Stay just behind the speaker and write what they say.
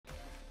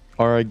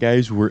All right,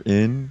 guys, we're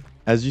in.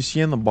 As you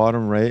see on the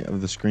bottom right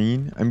of the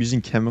screen, I'm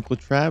using Chemical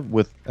Trap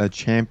with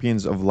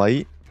Champions of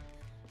Light.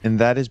 And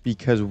that is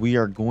because we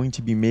are going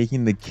to be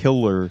making the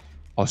killer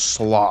a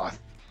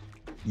sloth.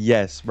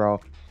 Yes, bro.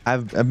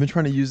 I've been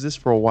trying to use this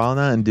for a while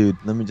now. And dude,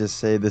 let me just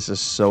say, this is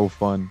so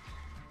fun.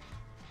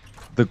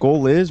 The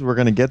goal is we're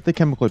going to get the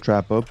Chemical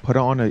Trap up, put it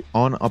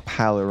on a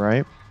pallet,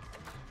 right?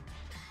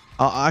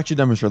 I'll actually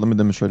demonstrate. Let me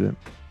demonstrate it.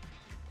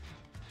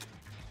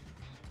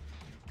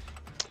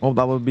 Well,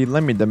 that would be,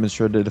 let me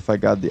demonstrate it if I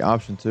got the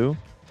option to.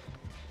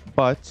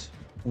 But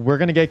we're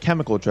going to get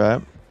Chemical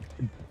Trap,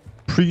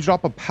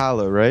 pre-drop a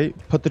pallet, right?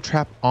 Put the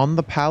trap on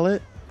the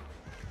pallet,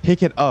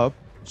 pick it up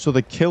so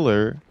the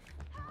killer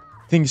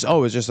thinks,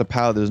 oh, it's just a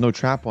pallet, there's no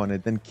trap on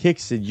it, then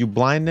kicks it, you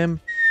blind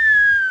him.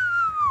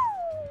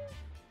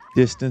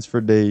 Distance for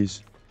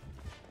days.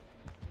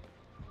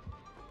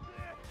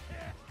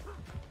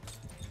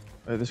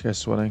 Hey, this guy's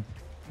sweating.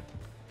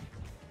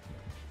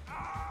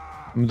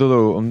 I'm the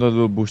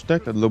little boost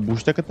deck. The little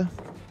boost deck at the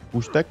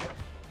boost deck.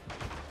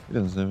 He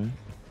doesn't see me.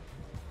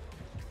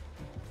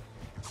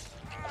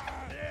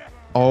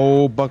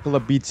 Oh, buckle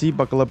up, BT.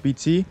 Buckle up,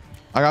 BT.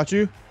 I got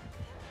you.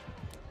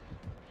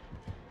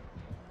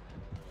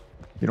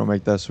 You don't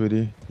make that,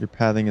 sweetie. Your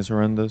pathing is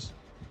horrendous.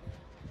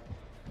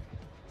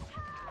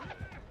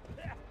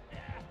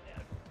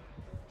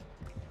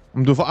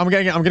 I'm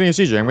getting a CJ. I'm getting a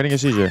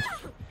CJ.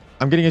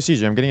 I'm getting a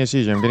CJ. I'm getting a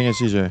CJ. I'm getting a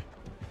CJ.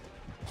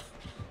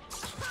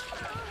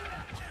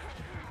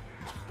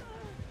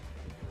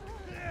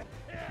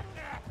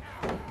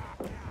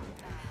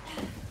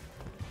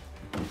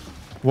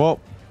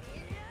 Well,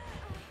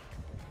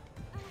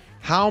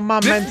 how am I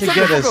meant to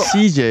get a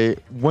CJ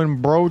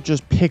when bro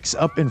just picks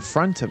up in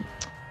front of him?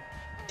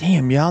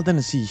 Damn, y'all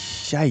didn't see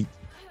shite.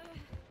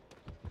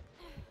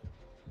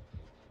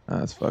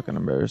 That's fucking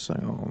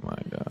embarrassing. Oh my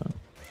god.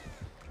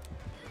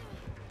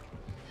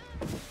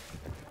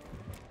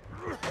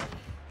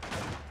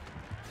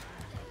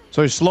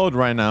 So he's slowed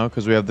right now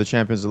because we have the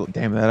champions.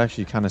 Damn, that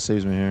actually kind of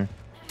saves me here.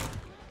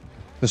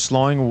 The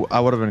slowing, I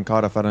would have been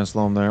caught if I didn't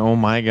slow him there. Oh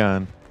my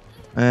god.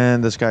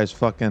 And this guy's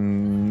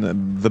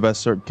fucking the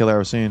best killer I've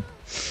ever seen.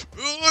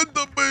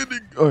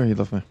 Oh, he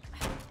left me.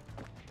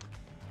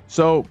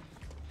 So,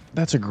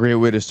 that's a great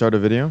way to start a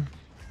video.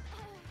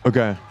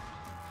 Okay.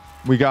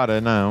 We got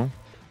it now.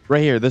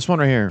 Right here. This one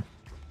right here.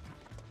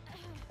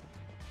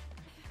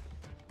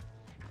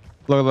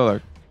 Look,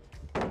 look,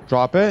 look.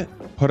 Drop it.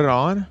 Put it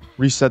on.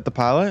 Reset the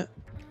pallet.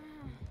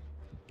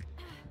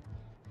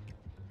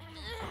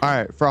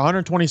 Alright, for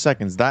 120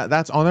 seconds.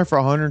 That's on there for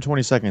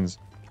 120 seconds.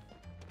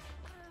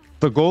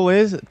 The goal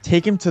is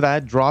take him to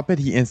that, drop it,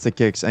 he insta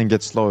kicks and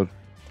gets slowed.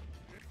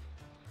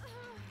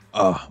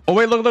 Oh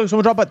wait, look, look,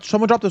 someone dropped it.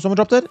 Someone dropped it. Someone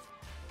dropped it.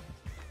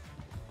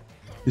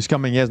 He's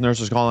coming. Yes, nurse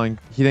is calling.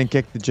 He didn't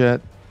kick the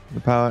jet, the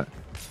pallet.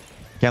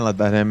 Can't let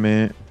that hit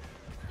me.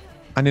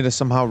 I need to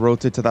somehow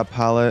rotate to that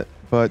pallet,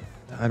 but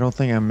I don't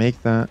think I make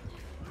that.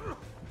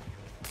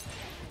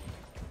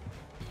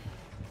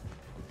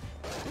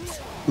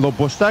 Little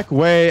bush stack.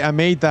 Wait, I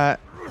made that.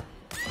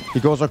 He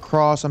goes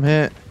across. I'm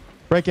hit.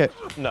 Break it.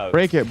 No.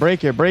 Break it.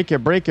 Break it. Break it.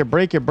 Break it.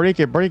 Break it. Break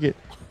it. Break it.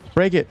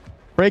 Break it.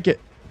 Break it.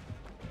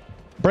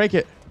 Break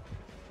it.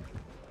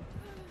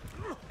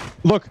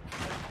 Look.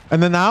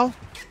 And then now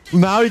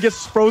he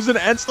gets frozen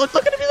and look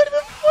at him. He's not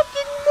even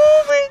fucking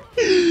moving.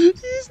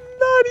 He's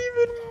not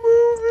even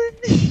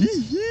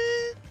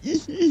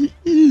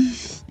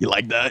moving. You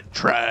like that?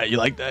 Try. You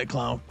like that,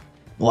 clown?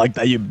 Like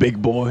that, you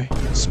big boy?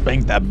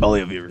 Spank that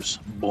belly of yours.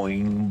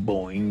 Boing,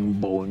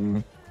 boing,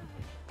 boing.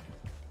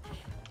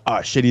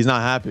 Ah, shit, he's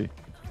not happy.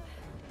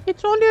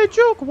 It's only a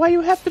joke. Why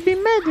you have to be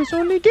mad? It's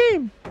only a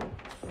game.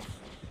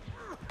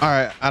 All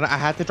right, I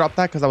had to drop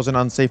that because I was an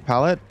unsafe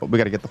pallet, but we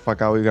got to get the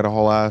fuck out. We got a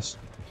whole ass.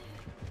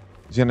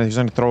 He's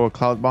gonna throw a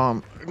cloud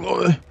bomb.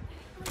 Do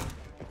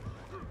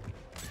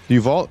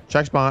you vault?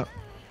 Check spot.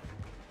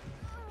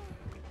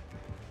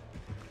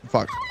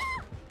 Fuck.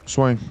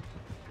 Swing.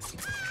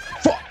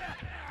 Fuck.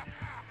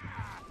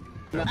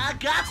 I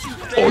got you,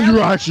 fam. Oh,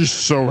 you're actually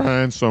so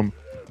handsome.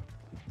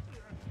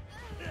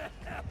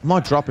 I'm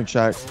not dropping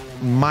Shaq.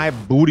 My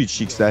booty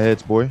cheeks that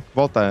hits, boy.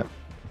 Vault that.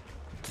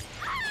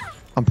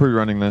 I'm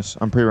pre-running this.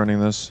 I'm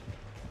pre-running this.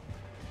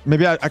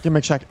 Maybe I can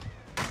make Shaq.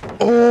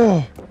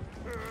 Oh!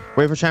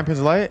 Wait for Champions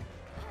of Light?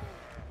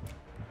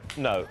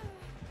 No.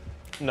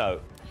 No.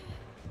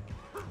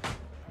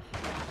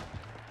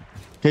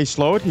 Okay, he's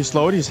slowed. He's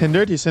slowed. He's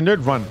hindered. He's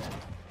hindered. Run.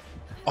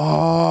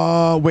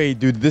 Oh, wait,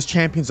 dude. This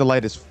Champions of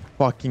Light is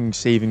fucking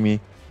saving me.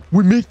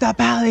 We make that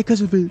ballet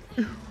because of it.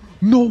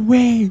 No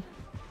way.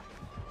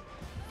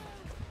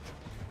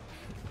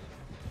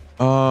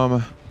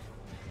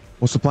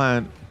 What's the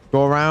plan?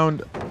 Go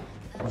around,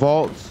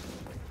 vault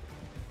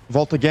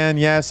again.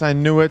 Yes, I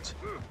knew it.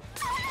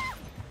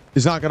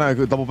 He's not gonna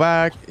go double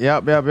back.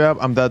 Yep.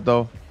 I'm dead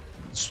though.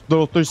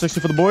 Little 360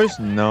 for the boys.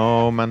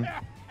 No, man.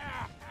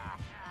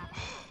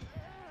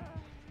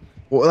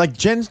 Well, like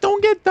gens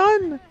don't get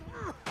done.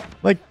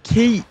 Like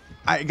Kate,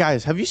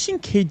 guys, have you seen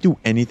Kate do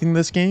anything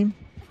this game?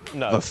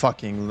 No.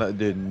 Fucking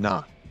dude,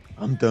 nah.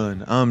 I'm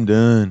done. I'm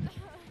done.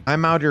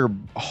 I'm out here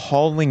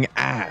hauling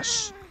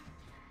ass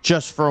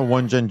just for a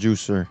 1-gen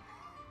juicer.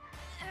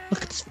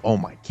 Look at this. Oh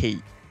my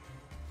Kate.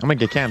 I'm gonna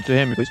get Cam to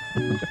hit me, please.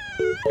 Okay.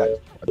 Guys,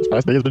 this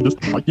past day has been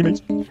just my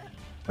teammates.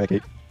 Hey,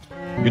 Kate.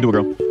 You can do it,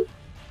 girl.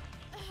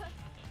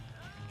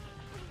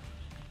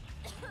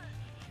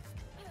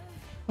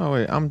 Oh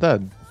wait, I'm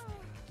dead.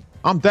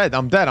 I'm dead.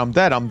 I'm dead. I'm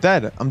dead. I'm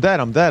dead. I'm dead.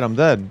 I'm dead. I'm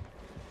dead.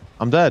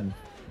 I'm dead.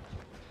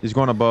 He's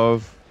going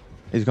above.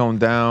 He's going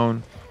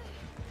down.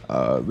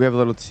 We have a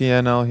little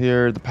TNL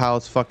here. The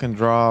pallet's fucking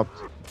dropped.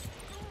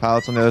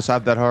 Pallet's on the other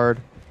side. That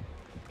hard.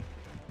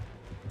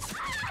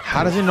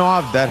 How does he know I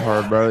have that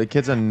hard, bro? The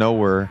kid's in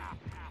nowhere.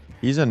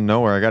 He's in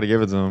nowhere. I gotta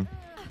give it to him.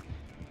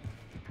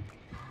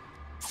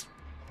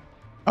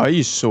 Oh,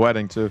 he's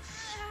sweating too.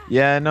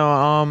 Yeah,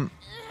 no,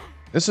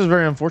 this is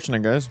very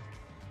unfortunate, guys.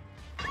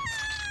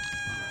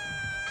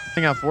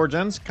 I got 4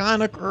 gens.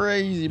 Kind of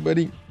crazy,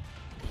 buddy.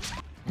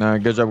 Nah,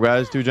 good job,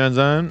 guys. 2 gens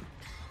in.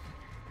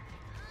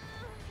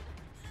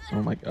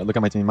 Oh my god, look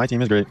at my team. My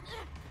team is great.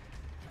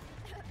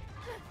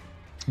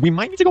 We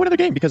might need to go another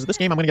game because this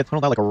game I'm gonna get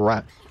tunneled out like a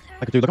rat.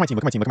 Like, dude, look at my team.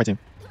 Look at my team. Look at my team.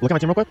 Look at my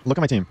team real quick. Look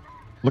at my team.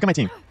 Look at my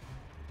team.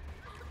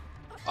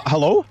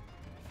 Hello?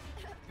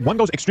 One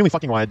goes extremely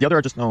fucking wide. The other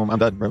are just, no, I'm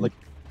dead, bro. Like,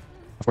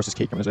 of course, this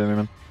cake comes in,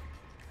 man.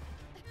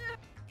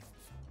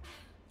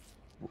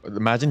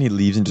 Imagine he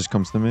leaves and just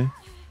comes to me.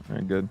 All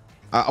right, good.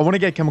 I want to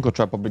get chemical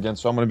trap up again,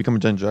 so I'm gonna become a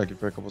gen jockey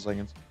for a couple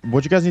seconds.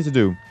 What you guys need to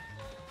do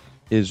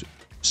is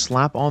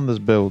slap on this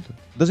build.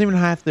 It doesn't even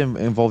have to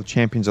involve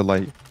champions of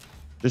light.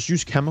 Just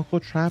use chemical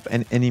trap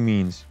and any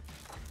means.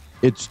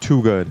 It's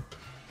too good.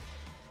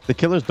 The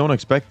killers don't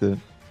expect it.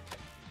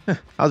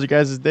 How's your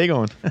guys' day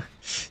going?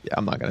 Yeah,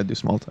 I'm not gonna do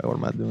small tie. What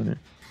am I doing here?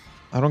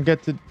 I don't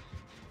get to.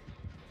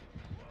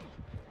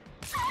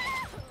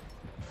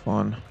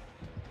 Fun.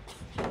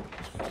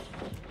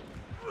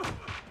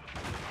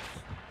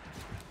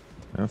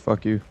 Oh,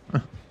 fuck you.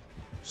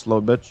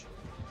 Slow bitch.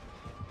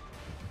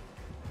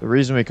 The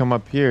reason we come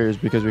up here is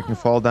because we can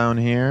fall down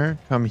here,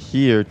 come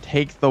here,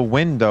 take the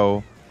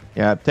window.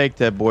 Yeah, take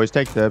tip, boys.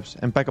 Take tips.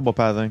 Impeccable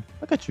pathing.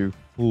 Look at you.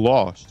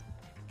 Lost.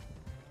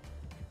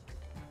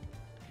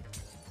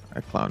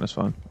 That clown is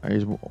fun. Right,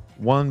 he's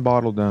 1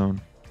 bottle down.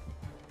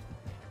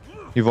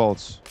 He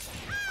vaults.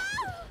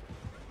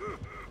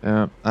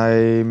 Yeah,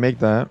 I make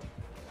that.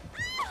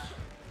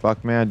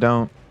 Fuck me, I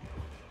don't.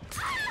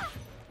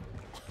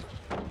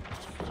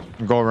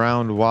 Go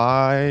around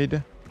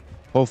wide.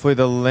 Hopefully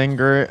the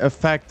linger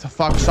effect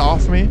fucks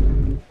off me.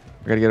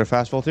 I gotta get a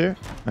fast vault here.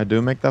 I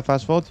do make that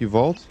fast vault. You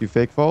vault. You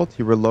fake vault.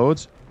 He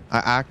reloads. I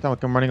act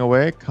like I'm running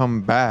away.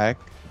 Come back.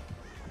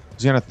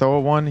 He's gonna throw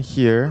one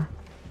here.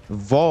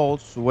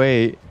 Vaults.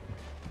 Wait.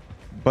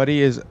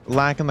 Buddy is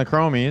lacking the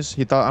chromies.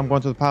 He thought I'm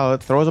going to the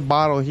pallet. Throws a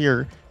bottle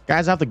here.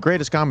 Guys have the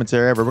greatest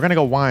commentary ever. We're gonna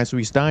go wide, so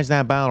he dodges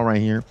that battle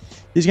right here.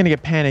 He's gonna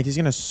get panicked. He's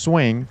gonna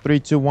swing. 3,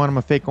 2, 1. I'm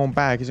gonna fake going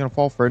back. He's gonna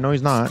fall for it. No,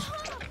 he's not.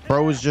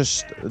 Bro is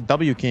just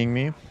W king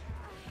me.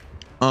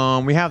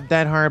 We have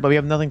dead hard, but we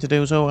have nothing to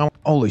do. So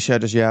holy shit, I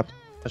just yapped.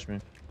 Touch me.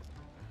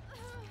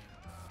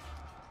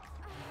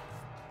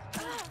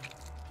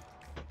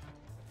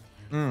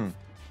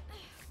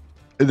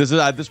 This is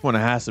at this point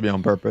it has to be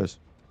on purpose.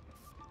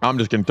 I'm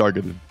just getting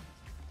targeted.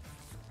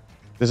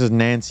 This is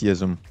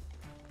Nancyism.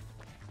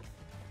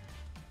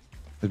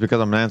 It's because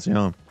I'm Nancy,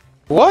 huh?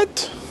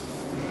 What?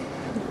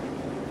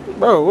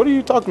 Bro, what are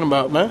you talking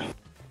about, man?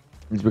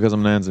 It's because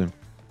I'm Nancy. I'm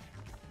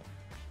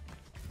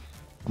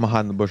gonna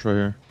hide in the bush right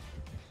here.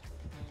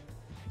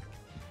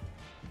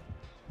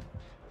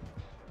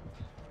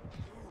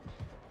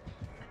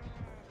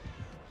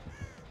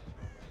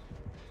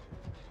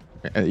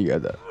 You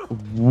got that.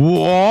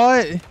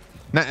 What?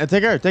 Nah,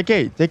 take her. Take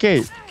 8. Take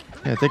 8.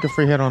 Yeah, take a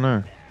free hit on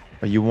her.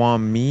 But you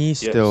want me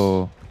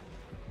still?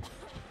 Yes.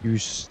 You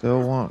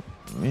still want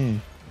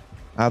me?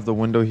 I have the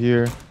window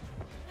here.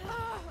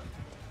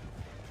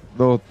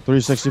 Little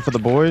 360 for the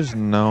boys?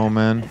 No,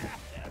 man.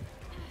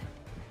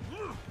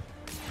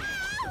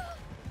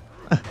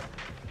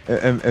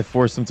 It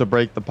forced him to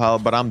break the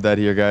pallet, but I'm dead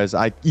here, guys.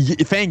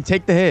 Fang,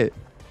 take the hit.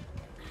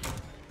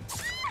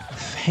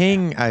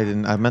 Fang, I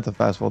didn't. I meant to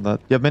fast forward that.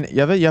 You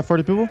have it? You have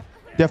 40 people?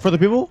 You have 40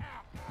 people?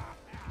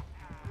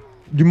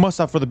 You must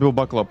have 40 people.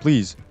 Buckle up,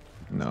 please.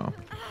 No.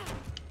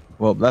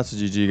 Well, that's a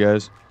GG,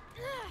 guys.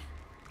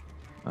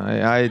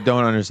 I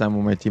don't understand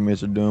what my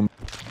teammates are doing.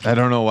 I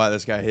don't know why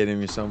this guy hitting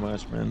me so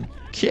much, man.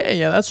 Okay,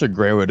 yeah, that's a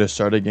great way to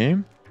start a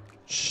game.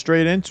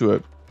 Straight into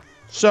it.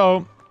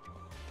 So,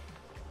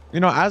 you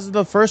know, as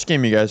the first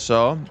game you guys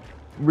saw,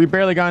 we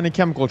barely got any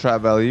chemical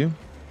trap value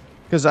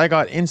because I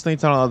got instantly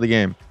tunneled out of the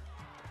game.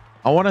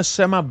 I want to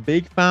set my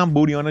big fan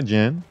booty on a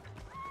gen.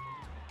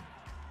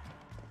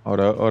 Hold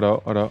up, hold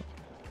up, hold up.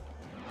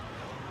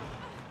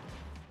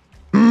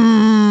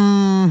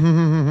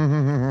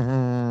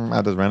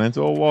 I just ran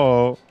into a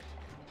wall.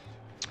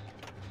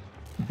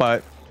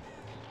 But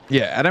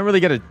yeah, I didn't really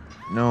get a.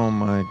 Oh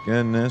my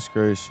goodness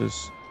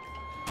gracious.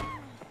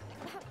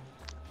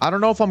 I don't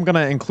know if I'm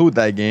gonna include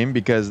that game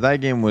because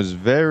that game was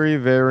very,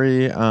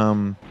 very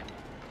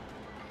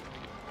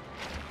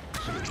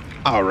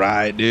All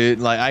right, dude.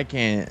 Like, I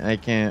can't.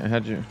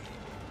 How'd you?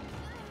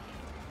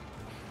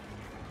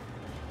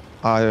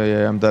 Oh,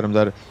 yeah. I'm dead.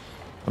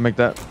 I'll make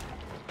that.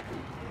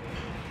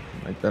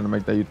 I'll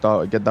make that. You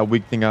thought. Get that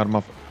weak thing out of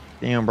my...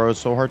 Damn, bro. It's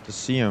so hard to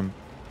see him.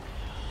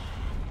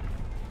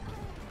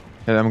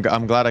 Yeah,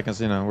 I'm glad I can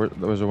see now.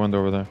 There's a window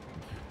over there.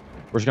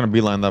 We're just going to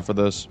beeline that for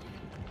this.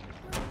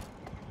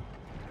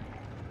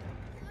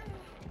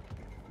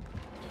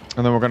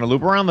 And then we're going to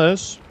loop around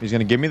this. He's going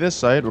to give me this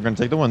side. We're going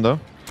to take the window.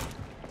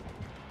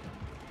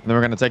 And then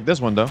we're going to take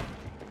this window.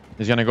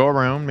 He's going to go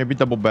around, maybe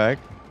double back.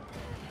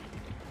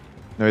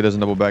 No, he doesn't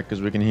double back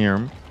because we can hear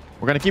him.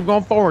 We're going to keep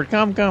going forward.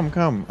 Come.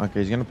 Okay,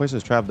 he's going to place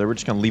his trap there. We're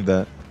just going to leave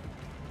that.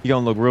 He's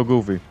going to look real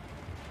goofy.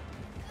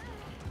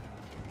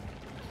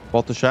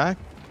 Vault the shack?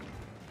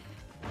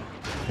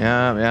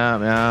 Yeah.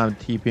 I'm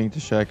TPing to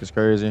shack. It's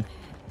crazy.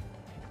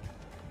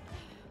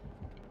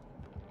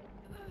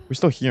 We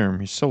still hear him.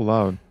 He's so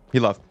loud. He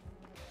left.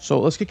 So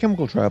let's get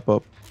chemical trap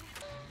up.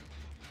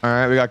 All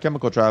right, we got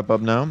chemical trap up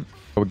now.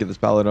 We'll get this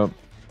pallet up.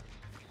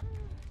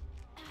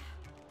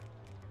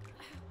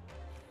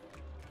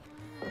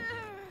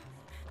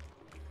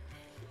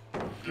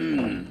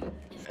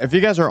 If you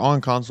guys are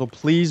on console,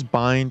 please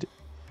bind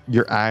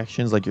your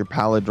actions, like your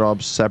pallet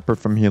drops, separate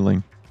from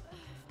healing.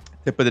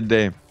 Tip of the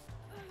day,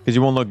 because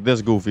you won't look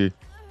this goofy.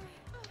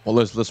 Well,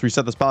 let's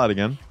reset this pallet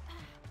again.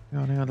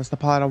 No, that's the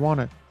pallet I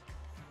wanted.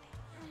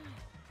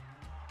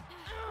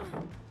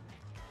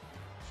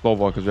 Slow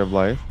walk because we have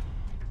life.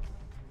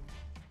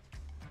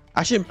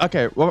 Actually,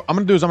 okay, what I'm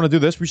gonna do is I'm gonna do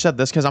this, reset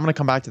this, because I'm gonna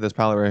come back to this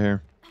pallet right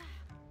here.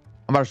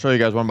 I'm about to show you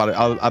guys what I'm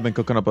about to... I've been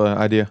cooking up an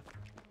idea.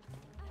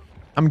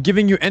 I'm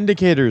giving you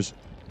indicators.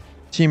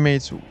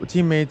 Teammates.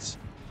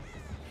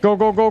 Go.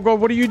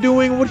 What are you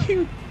doing?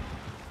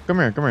 Come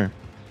here.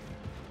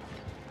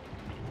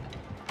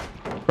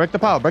 Break the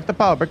pallet.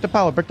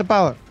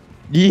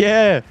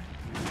 Yeah.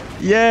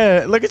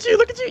 Look at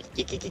you.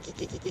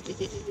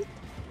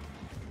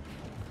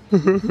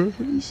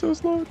 He's so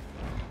slow.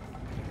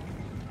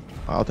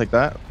 I'll take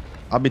that.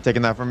 I'll be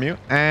taking that from you.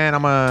 And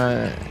I'm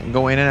gonna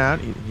go in and out.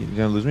 He's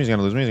gonna lose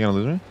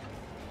me.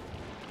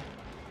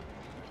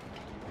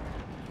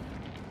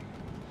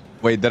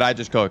 Wait, did I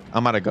just cook?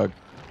 I'm out of cook.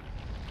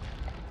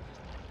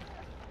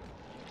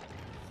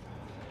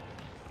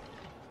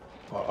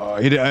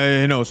 He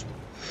knows.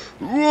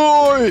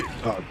 Roy!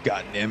 Oh,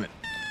 god damn it.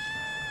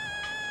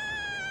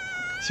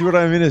 See what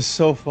I mean? It's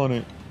so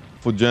funny.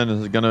 Full gen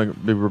is gonna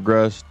be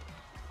regressed.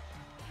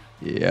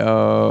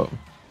 Yeah.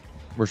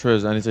 Where's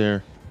Shriz? I need to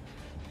hear.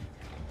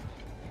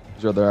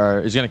 He's right there.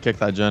 Alright, he's gonna kick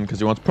that gen because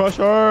he wants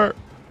pressure.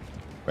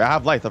 Wait, I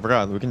have life. I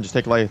forgot. We can just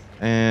take life.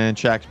 And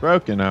Shack's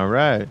broken.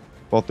 Alright.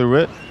 Fall through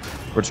it.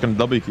 We're just gonna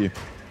W.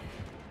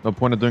 No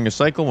point of doing a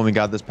cycle when we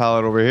got this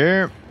pallet over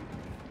here.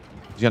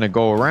 He's gonna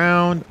go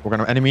around. We're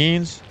gonna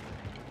enemies.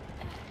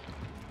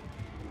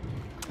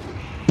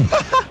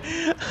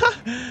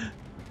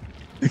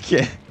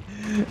 Okay.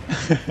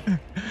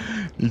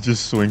 He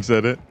just swings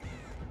at it.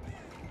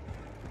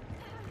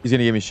 He's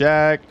gonna give me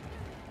Shack.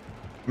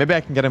 Maybe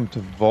I can get him to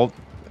vault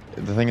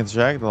the thing in the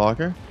Shack, the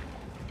locker.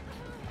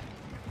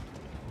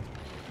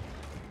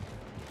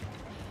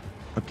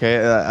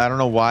 Okay, I don't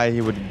know why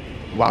he would...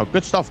 Wow,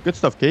 good stuff,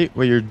 Kate.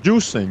 Wait, you're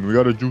juicing. We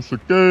gotta juice a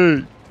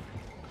Kate.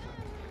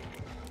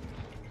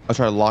 I'll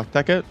try to lock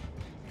tech it.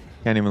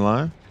 Can't even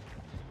lie.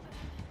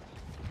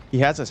 He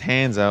has his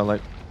hands out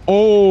like...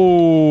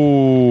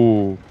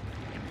 Oh!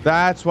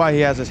 That's why he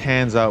has his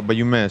hands out, but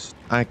you missed.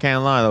 I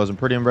can't lie, that was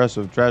pretty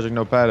impressive. Tragic,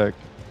 no paddock.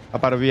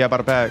 Up out of V, up out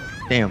of pack.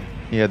 Damn,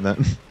 he had that.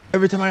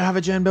 Every time I have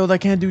a gen build, I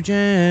can't do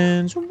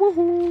gens.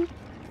 Woohoo!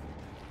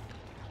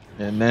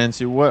 And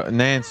Nancy, what?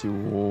 Nancy,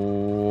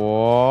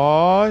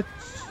 what?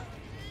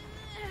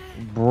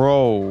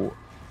 Bro,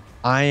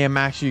 I am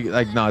actually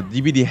like, nah,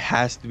 DBD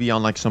has to be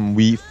on like some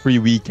free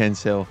weekend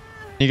sale.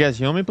 Can you guys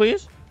heal me,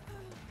 please?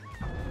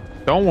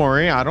 Don't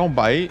worry, I don't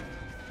bite.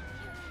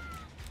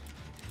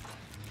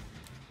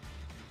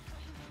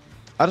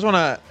 I just want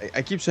to,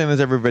 I keep saying this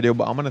every video,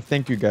 but I'm going to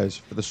thank you guys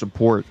for the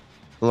support.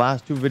 The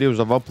last 2 videos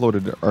I've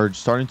uploaded are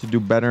starting to do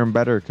better and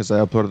better because I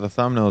uploaded the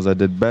thumbnails. I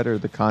did better.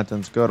 The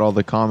content's good. All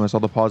the comments,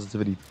 all the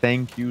positivity.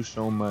 Thank you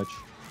so much.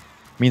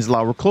 Means a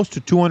lot. We're close to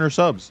 200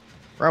 subs.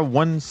 We're at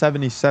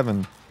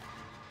 177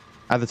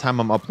 at the time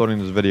I'm uploading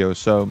this video.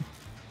 So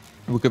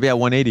we could be at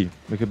 180.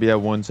 We could be at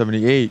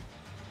 178.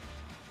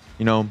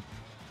 You know,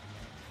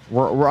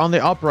 we're on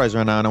the uprise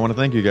right now, and I want to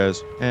thank you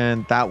guys.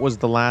 And that was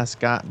the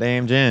last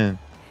goddamn gen.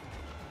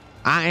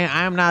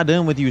 I'm not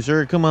done with you,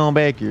 sir. Come on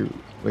back here.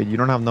 Wait, you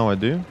don't have Noah,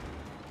 do you?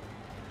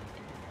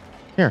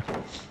 Here.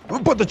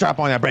 Put the trap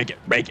on there. Break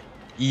it.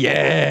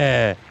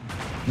 Yeah.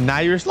 Now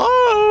you're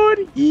slowed.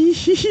 Look at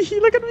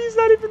me. He's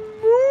not even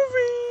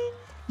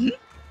moving.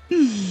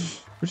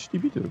 Where's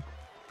TB to?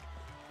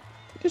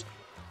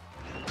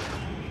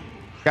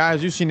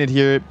 Guys, you've seen it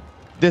here.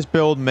 This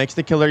build makes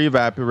the killer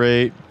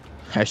evaporate.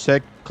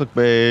 Hashtag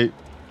clickbait.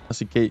 Let's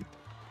see, Kate.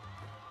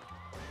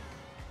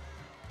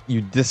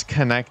 You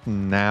disconnect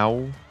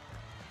now.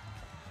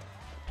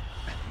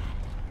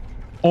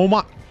 Oh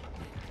my.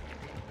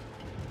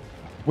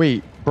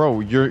 Wait, bro,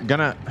 you're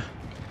gonna...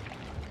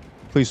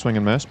 Please swing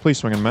and miss. Please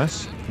swing and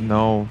miss.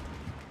 No.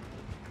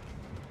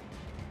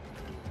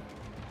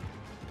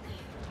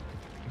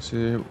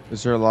 See,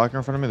 is there a locker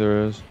in front of me?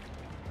 There is.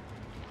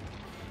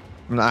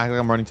 I'm gonna act like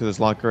I'm running to this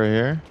locker right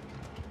here.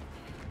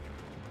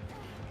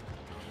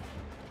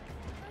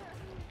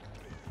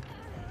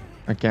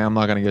 Okay, I'm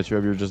not gonna get you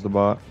up. You're just a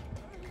bot.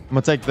 I'm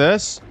gonna take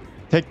this,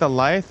 take the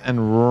light,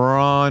 and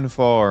run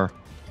far.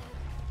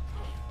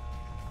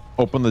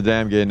 Open the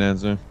damn gate,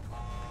 Nancy.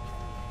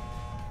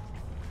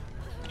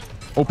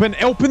 Open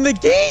the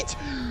gate!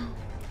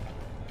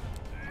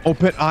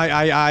 Open.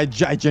 I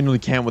genuinely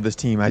can't with this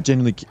team. I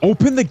genuinely can't.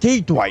 Open the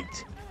gate,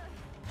 Dwight.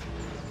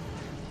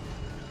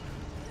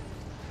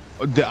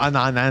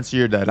 Nancy,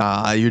 you're dead.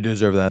 You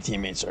deserve that.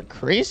 Teammates are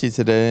crazy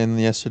today and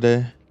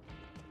yesterday.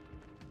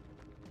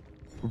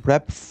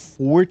 Rep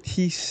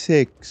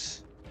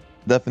 46.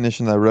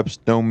 Definition that reps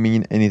don't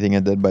mean anything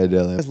at Dead by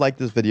Daylight. If you guys like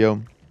this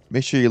video,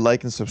 make sure you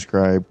like and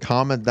subscribe.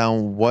 Comment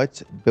down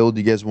what build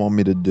you guys want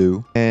me to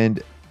do.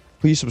 And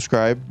please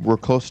subscribe. We're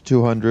close to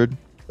 200.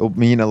 It'll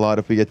mean a lot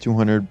if we get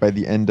 200 by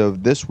the end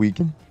of this week.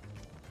 I'm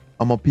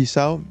gonna peace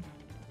out.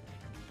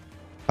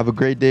 Have a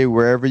great day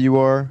wherever you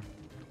are.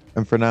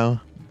 And for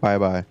now,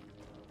 bye-bye.